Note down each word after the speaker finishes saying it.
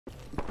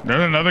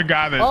There's another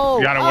guy that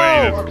got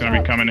away that's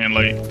gonna be coming in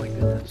late. Oh my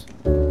goodness.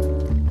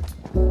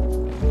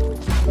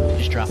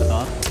 Just drop it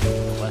off.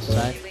 West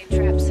side.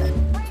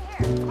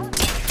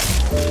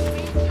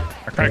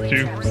 I cracked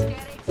you.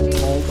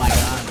 Oh my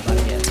god, I'm about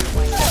to get.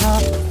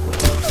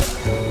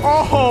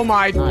 Oh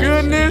my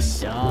goodness.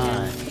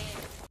 Done.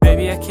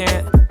 Baby, I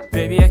can't.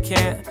 Baby, I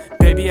can't.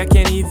 Baby, I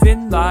can't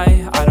even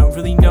lie. I don't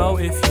really know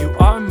if you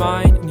are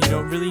mine, and you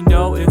don't really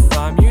know if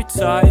I'm your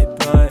type.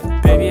 But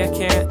baby, I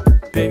can't.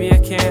 Baby, I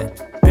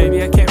can't.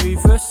 Baby, I can't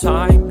reverse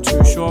time.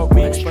 2 short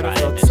weeks, but I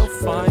felt so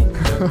fine.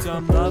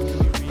 Dumb love, can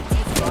we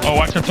redefine? Oh,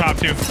 watch the top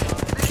too.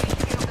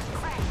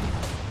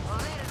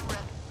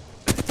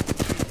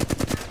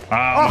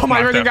 Oh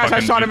my goodness, guys! I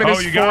shot him in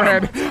his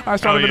forehead. I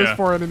shot him in his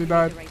forehead and he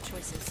died.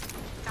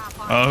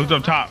 Who's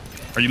up top?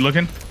 Are you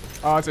looking?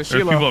 Oh, it's a There's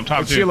Sheila. people up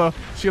top It's too.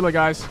 Sheila,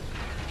 guys.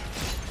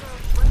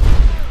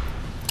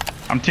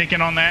 I'm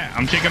ticking on that.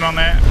 I'm ticking on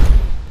that.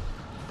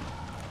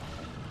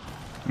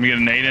 Let me get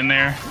a nade in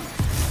there.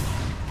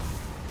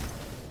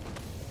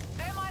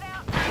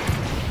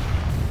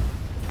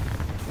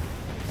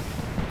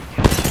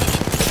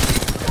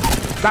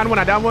 Down one.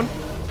 I down one.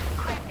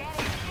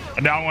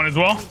 I down one as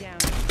well.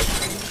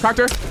 Cracked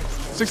her.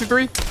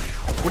 63.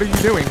 What are you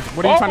doing?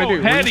 What are you trying to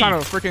do? Are you trying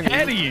to freaking?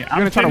 You're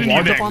gonna try to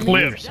wall jump on me?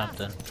 clip. Or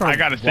something. I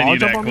gotta send you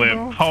that clip.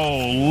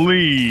 Holy.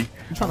 You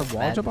trying to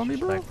wall jump on me,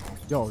 bro?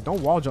 Yo,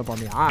 don't wall jump on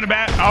me. On the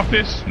bat, off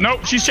this.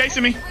 Nope, she's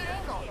chasing me.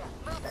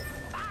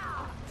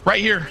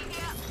 Right here.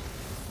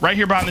 Right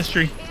here behind this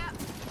tree.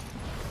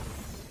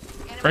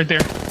 Right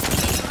there.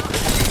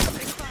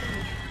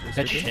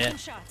 Good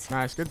shit.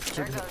 Nice, good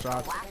shots.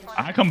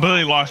 I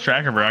completely lost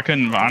track of her. I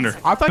couldn't find her.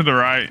 I thought- To the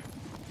right.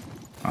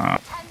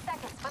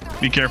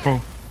 Be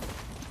careful.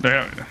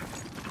 There.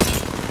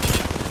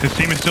 His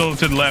team is still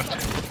to the left.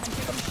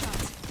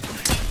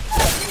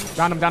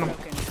 Down him. Nice.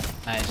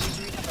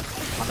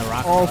 On the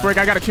rock. Oh, frick!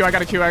 I got a kill.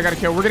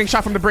 We're getting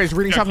shot from the bridge.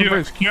 We're getting shot from the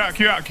bridge. Q out.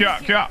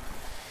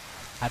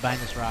 Hide behind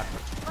this rock.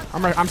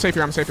 I'm safe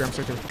here. Okay.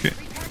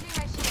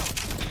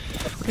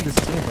 Look at this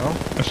team, bro.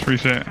 Let's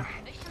reset.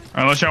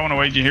 Unless y'all want to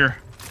wait you here.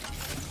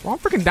 Well, I'm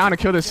freaking down to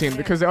kill this team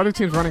because the other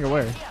team's running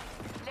away.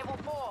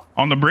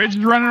 On the bridge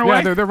is running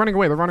away? Yeah, they're running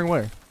away. They're running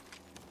away.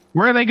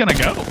 Where are they gonna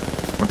go?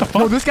 What the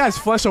fuck? Oh, this guy's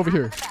flesh over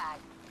here.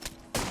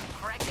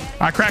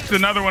 I cracked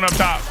another one up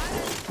top.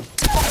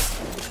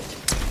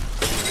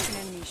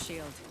 Enemy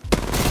shield.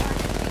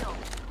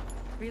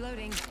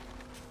 Reloading.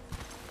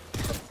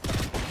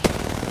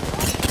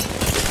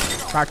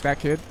 Crack that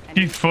kid.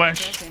 He's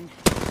flesh.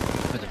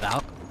 For the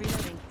Valk.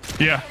 Reloading.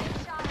 Yeah.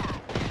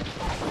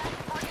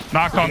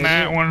 Knock on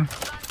that one.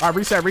 All right,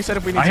 reset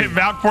if we need I to. hit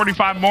Valk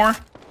 45 more.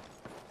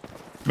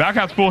 Valk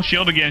has full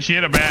shield again. She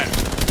hit a bat.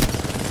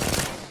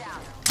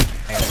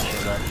 I got a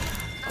shield up.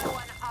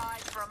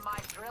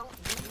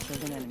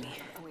 Killed an enemy.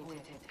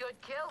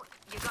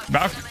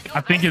 Valk,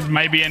 I think is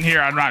maybe in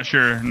here. I'm not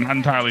sure. Not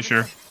entirely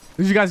sure.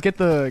 Did you guys get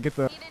the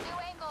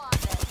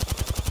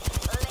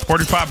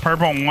 45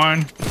 purple on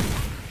one.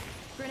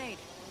 Grenade.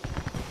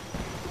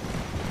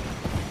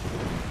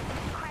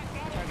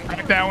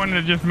 Crack that one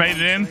that just made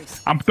it in.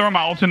 I'm throwing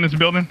my ult in this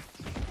building.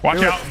 Watch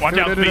out. Watch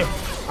out, Steve.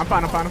 I'm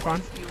fine.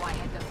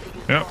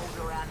 Yep.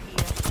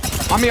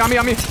 On me. I'm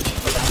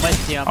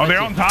with you. Oh,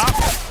 they're on top?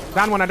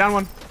 I down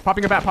one.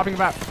 Popping a bat.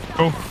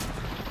 Oh.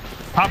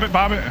 Pop it.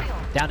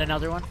 Down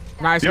another one.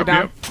 Nice, Yep, go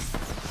down.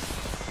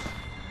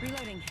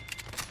 Reloading.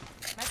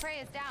 My prey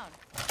is down.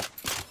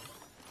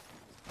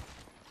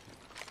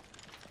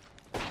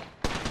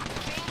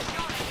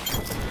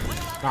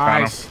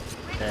 Nice.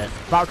 Dead.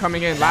 About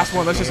coming in. Last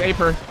one. Let's just ape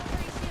her. This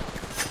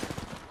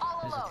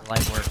is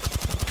light work.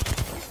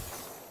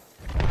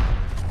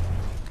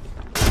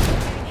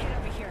 Getting hit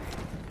over here.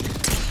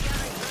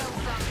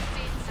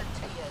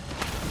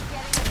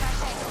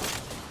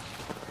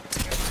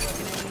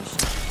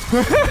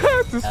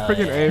 Just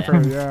freaking ape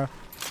her, yeah.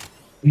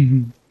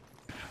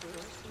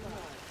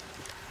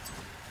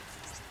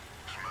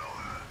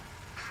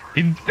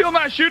 He's still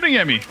not shooting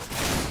at me.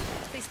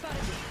 They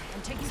spotted me.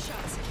 I'm taking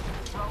shots.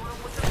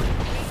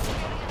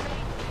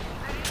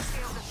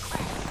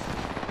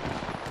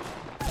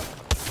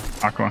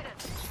 Aqua.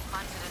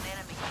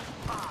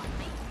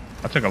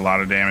 I took a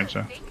lot of damage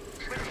though.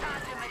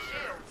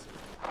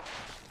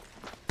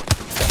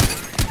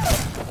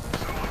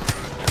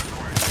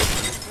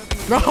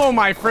 Oh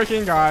my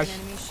freaking gosh.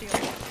 Enemy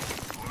shield.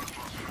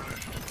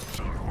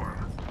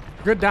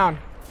 Good down.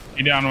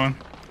 You down one.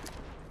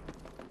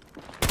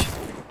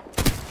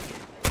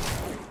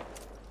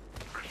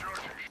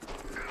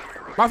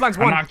 Lifeline's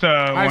I one. knocked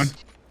Nice. one.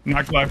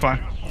 Knocked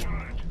lifeline.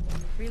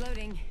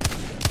 Reloading.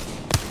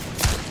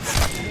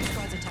 Enemy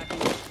squad's attacking.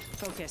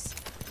 Focus.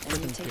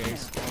 Enemy taken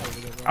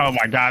out. Oh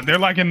my god, they're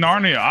like in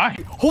Narnia.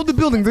 Hold the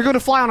building. They're gonna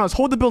fly on us.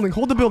 Hold the building.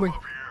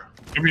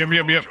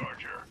 Yep.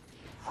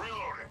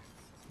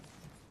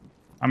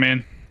 I'm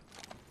in.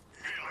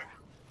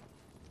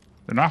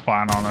 They're not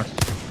flying on us.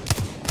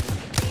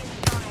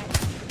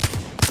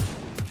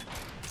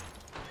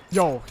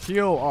 Yo,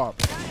 heal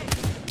up.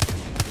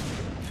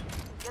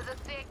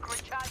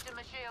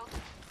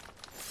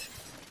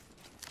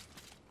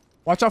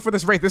 Watch out for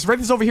this Wraith. This Wraith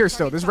is over here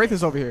still. This Wraith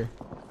is over here.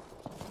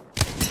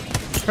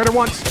 Hit her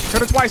once.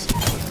 Hit her twice.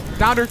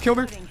 Downed her. Killed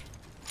her.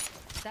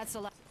 That's a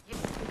lot.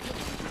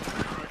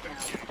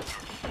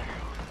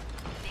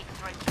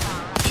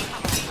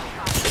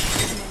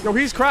 Yo,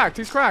 he's cracked.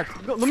 He's cracked.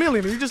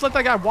 Lemillion, you just let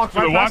that guy walk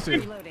right past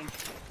you. Reloading.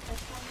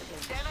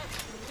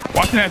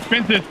 Watching that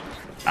fences.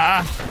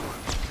 Ah.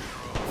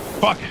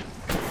 Fuck.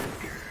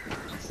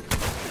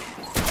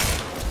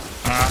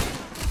 Ah.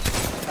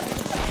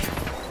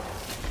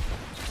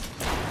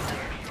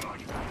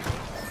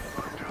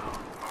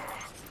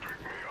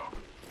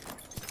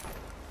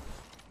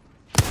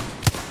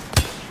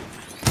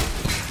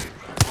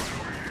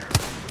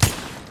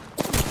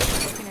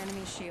 Broken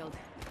enemy shield.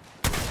 They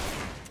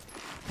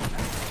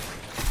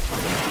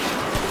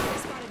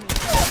spotted me. 2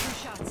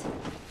 shots.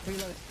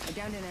 Reload. I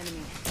downed an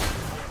enemy.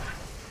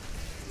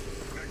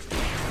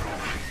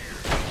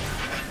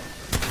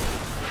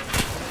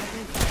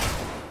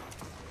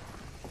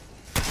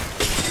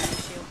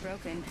 Shield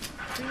broken.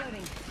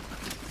 Reloading.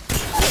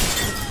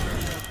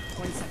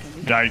 1 second.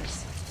 We got Yikes.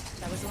 this.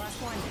 That was the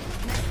last one.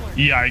 Next one.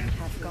 Yikes.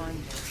 Half gone.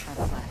 Half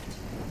left.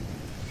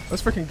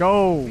 Let's freaking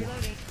go. Reloading.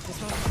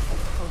 This one.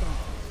 Hold on.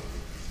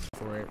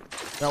 For it.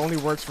 That only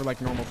works for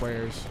like normal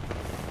players.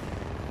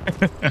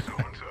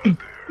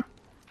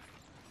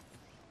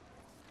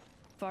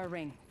 Far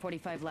ring.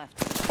 45 left.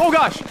 Oh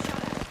gosh.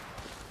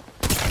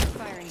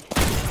 Firing.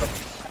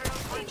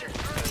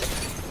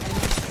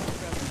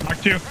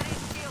 Knock 2.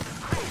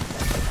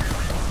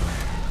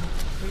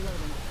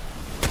 Reloading.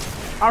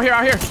 Out here,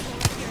 out here.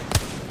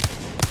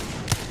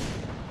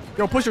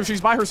 Yo, push her.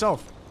 She's by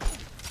herself.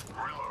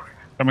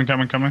 Coming,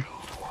 coming, coming.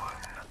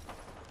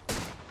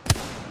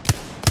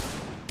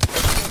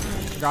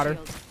 Got her.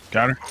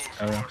 Got her.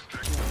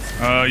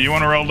 You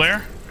want to roll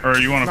there? Or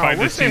you want to No, fight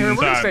we're this staying team here.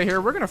 We're gonna stay inside? here.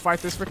 We're gonna fight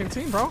this freaking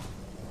team, bro.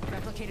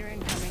 Replicator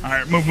incoming.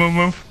 Alright, move, move,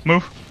 move,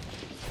 move.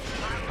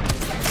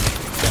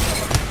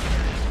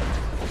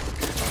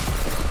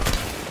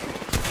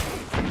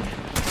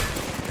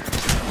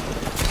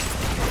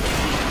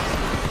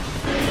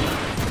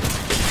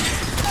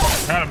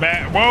 Not a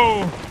bad.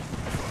 Whoa!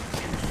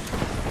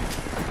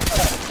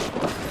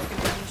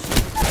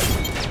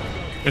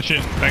 Good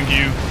shit. Thank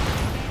you.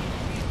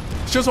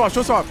 Shield swap,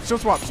 shield swap,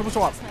 shield swap, shield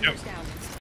swap. Yep. Down.